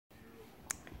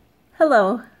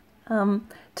Hello.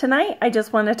 Tonight I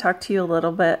just want to talk to you a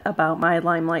little bit about my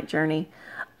Limelight journey.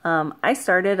 I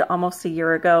started almost a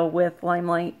year ago with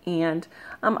Limelight, and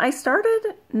I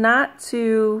started not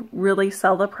to really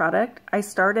sell the product. I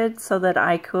started so that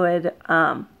I could get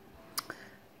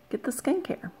the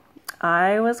skincare.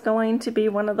 I was going to be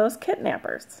one of those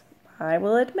kidnappers, I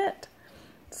will admit.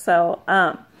 So,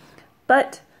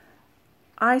 but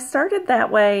I started that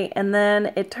way, and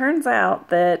then it turns out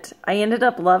that I ended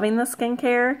up loving the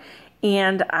skincare,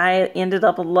 and I ended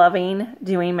up loving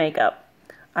doing makeup.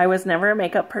 I was never a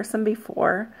makeup person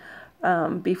before.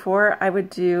 Before I would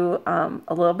do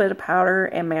a little bit of powder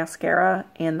and mascara,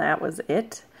 and that was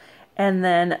it. And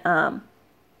then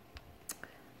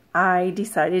I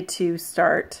decided to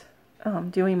start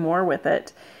doing more with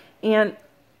it. And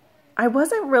I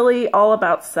wasn't really all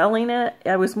about selling it.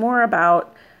 I was more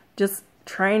about just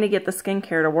trying to get the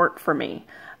skincare to work for me.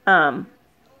 I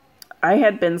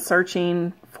had been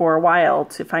searching for a while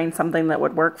to find something that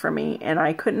would work for me, and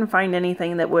I couldn't find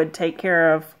anything that would take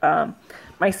care of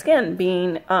my skin.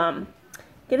 Being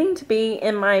getting to be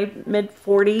in my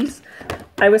mid-40s,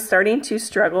 I was starting to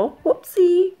struggle.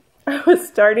 Whoopsie! I was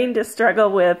starting to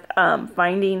struggle with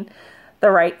finding the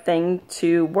right thing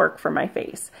to work for my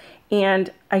face.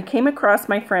 And I came across,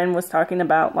 my friend was talking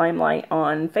about Limelight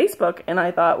on Facebook, and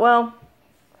I thought, well,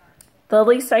 the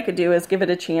least I could do is give it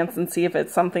a chance and see if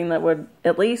it's something that would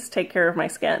at least take care of my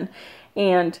skin.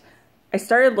 And I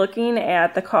started looking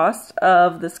at the cost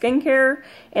of the skincare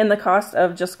and the cost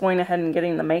of just going ahead and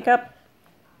getting the makeup.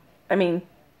 I mean,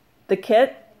 the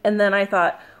kit. And then I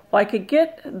thought, well, I could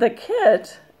get the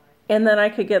kit and then I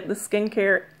could get the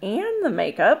skincare and the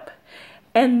makeup.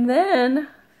 And then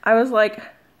I was like,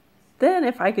 then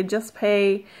if I could just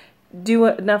do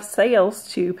enough sales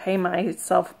to pay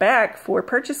myself back for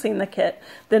purchasing the kit,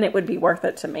 then it would be worth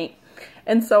it to me.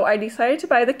 And so I decided to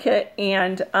buy the kit,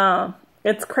 and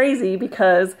it's crazy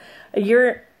because a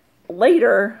year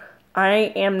later,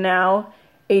 I am now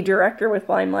a director with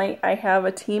Limelight. I have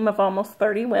a team of almost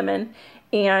 30 women,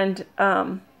 and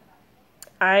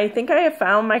I think I have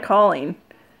found my calling.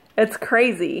 It's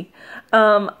crazy.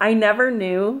 I never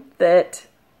knew that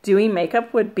doing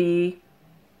makeup would be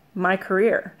my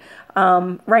career.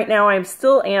 Right now I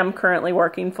still am currently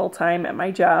working full-time at my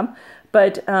job,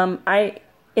 but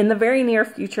in the very near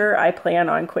future I plan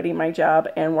on quitting my job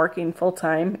and working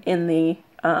full-time in the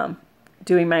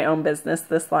doing my own business,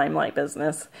 this Limelight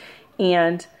business.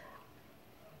 And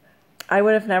I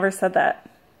would have never said that.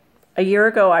 A year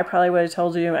ago I probably would have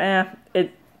told you,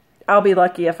 I'll be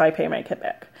lucky if I pay my kit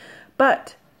back.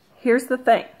 But here's the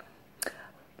thing.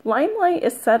 Limelight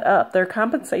is set up, their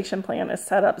compensation plan is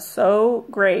set up so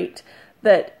great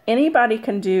that anybody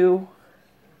can do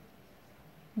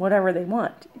whatever they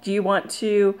want. Do you want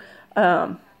to,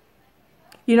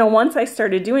 once I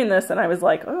started doing this and I was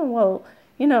like, oh, well,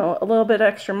 a little bit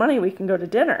extra money, we can go to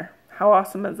dinner. How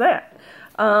awesome is that?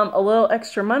 A little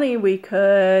extra money, we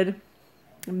could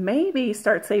maybe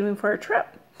start saving for a trip.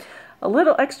 A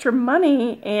little extra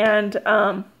money, and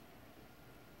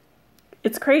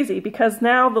it's crazy because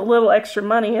now the little extra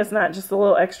money is not just a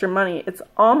little extra money. It's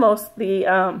almost the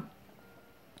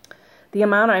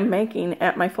amount I'm making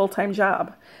at my full-time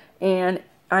job. And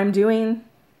I'm doing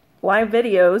live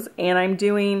videos, and I'm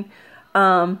doing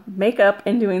makeup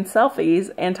and doing selfies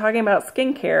and talking about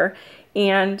skincare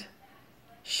and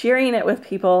sharing it with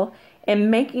people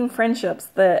and making friendships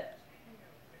that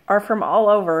are from all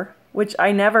over, which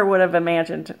I never would have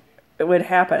imagined it would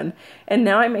happen. And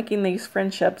now I'm making these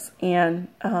friendships, and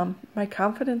my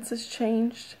confidence has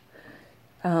changed.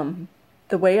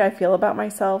 The way I feel about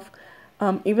myself,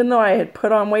 even though I had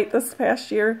put on weight this past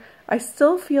year, I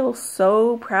still feel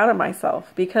so proud of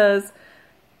myself because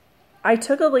I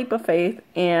took a leap of faith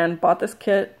and bought this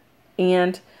kit.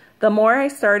 And the more I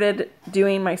started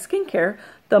doing my skincare,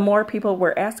 the more people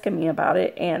were asking me about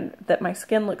it and that my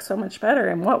skin looked so much better.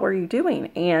 And what were you doing?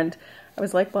 And I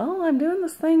was like, well, I'm doing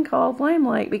this thing called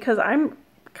Limelight because I'm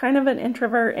kind of an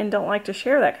introvert and don't like to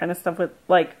share that kind of stuff with,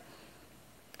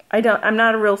 I'm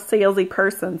not a real salesy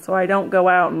person, so I don't go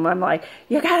out and I'm like,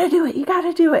 you gotta do it, you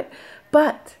gotta do it.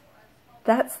 But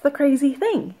that's the crazy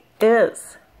thing,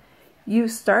 is you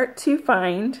start to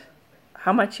find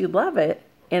how much you love it,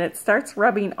 and it starts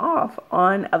rubbing off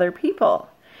on other people.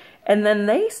 And then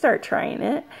they start trying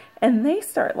it, and they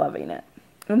start loving it.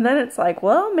 And then it's like,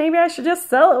 well, maybe I should just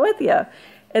sell it with you.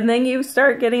 And then you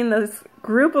start getting this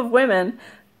group of women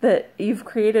that you've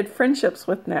created friendships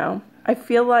with now. I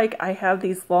feel like I have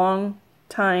these long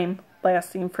time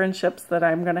lasting friendships that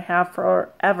I'm going to have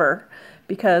forever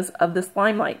because of this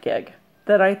Limelight gig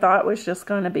that I thought was just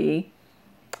going to be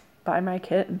buy my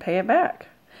kit and pay it back.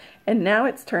 And now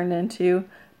it's turned into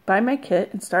buy my kit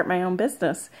and start my own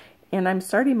business. And I'm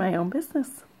starting my own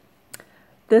business.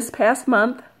 This past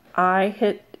month, I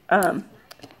hit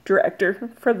director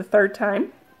for the 3rd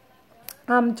time.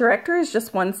 Director is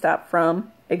just one step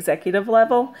from executive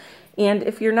level. And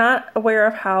if you're not aware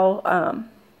of how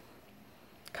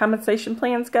compensation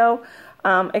plans go,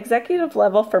 executive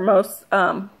level for most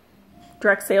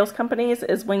direct sales companies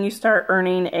is when you start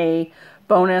earning a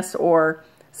bonus, or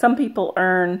some people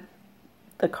earn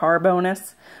the car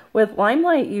bonus. With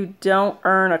Limelight, you don't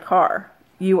earn a car.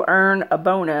 You earn a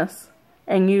bonus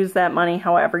and use that money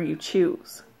however you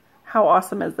choose. How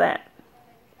awesome is that?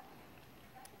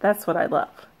 That's what I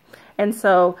love. And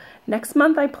so next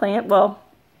month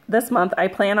this month I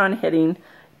plan on hitting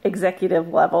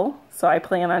executive level. So I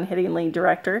plan on hitting lead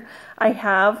director. I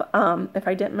have, if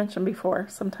I didn't mention before,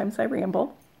 sometimes I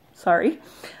ramble, sorry.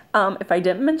 If I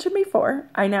didn't mention before,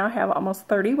 I now have almost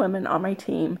 30 women on my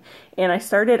team, and I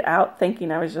started out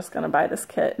thinking I was just going to buy this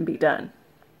kit and be done.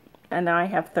 And now I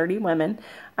have 30 women.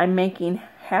 I'm making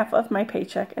half of my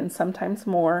paycheck and sometimes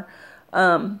more,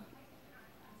 half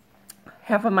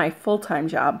of my full-time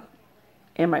job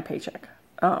in my paycheck,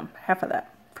 half of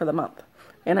that for the month.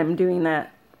 And I'm doing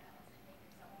that,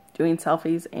 doing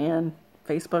selfies and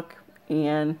Facebook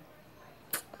and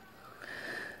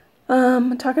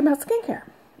talking about skincare.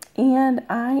 And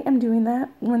I am doing that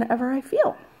whenever I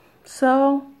feel.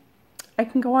 So I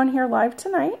can go on here live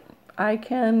tonight. I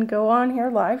can go on here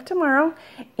live tomorrow.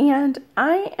 And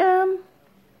I am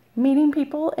meeting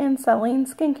people and selling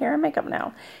skincare and makeup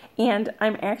now. And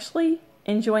I'm actually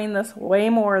enjoying this way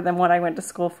more than what I went to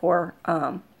school for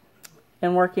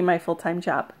and working my full-time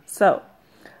job. So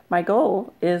my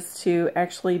goal is to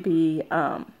actually be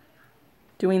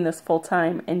doing this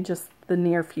full-time in just the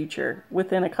near future.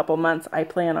 Within a couple months, I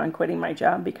plan on quitting my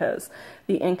job because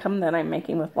the income that I'm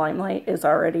making with Limelight is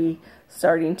already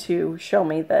starting to show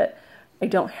me that I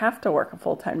don't have to work a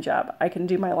full-time job. I can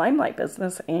do my Limelight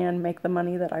business and make the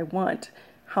money that I want,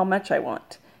 how much I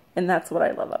want. And that's what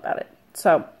I love about it.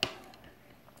 So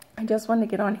I just wanted to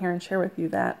get on here and share with you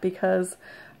that because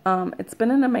it's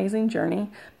been an amazing journey.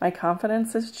 My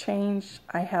confidence has changed.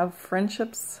 I have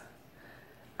friendships.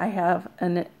 I have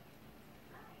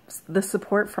the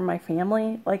support from my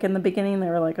family. Like in the beginning, they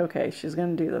were like, okay, she's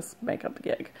going to do this makeup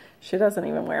gig. She doesn't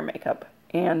even wear makeup.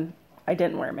 And I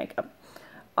didn't wear makeup.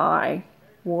 I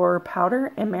wore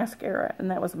powder and mascara,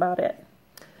 and that was about it.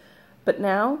 But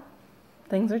now,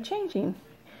 things are changing.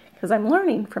 Because I'm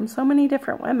learning from so many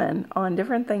different women on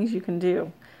different things you can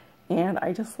do. And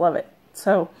I just love it.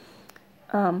 So,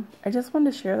 I just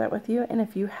wanted to share that with you. And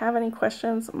if you have any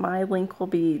questions, my link will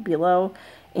be below.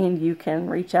 And you can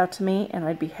reach out to me. And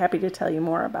I'd be happy to tell you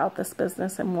more about this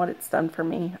business and what it's done for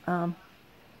me.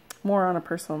 More on a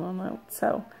personal note.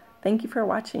 So, thank you for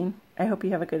watching. I hope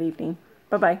you have a good evening.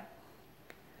 Bye-bye.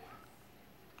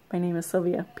 My name is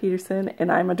Sylvia Peterson.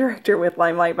 And I'm a director with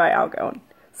Limelight by Alcone.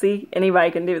 See,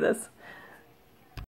 anybody can do this.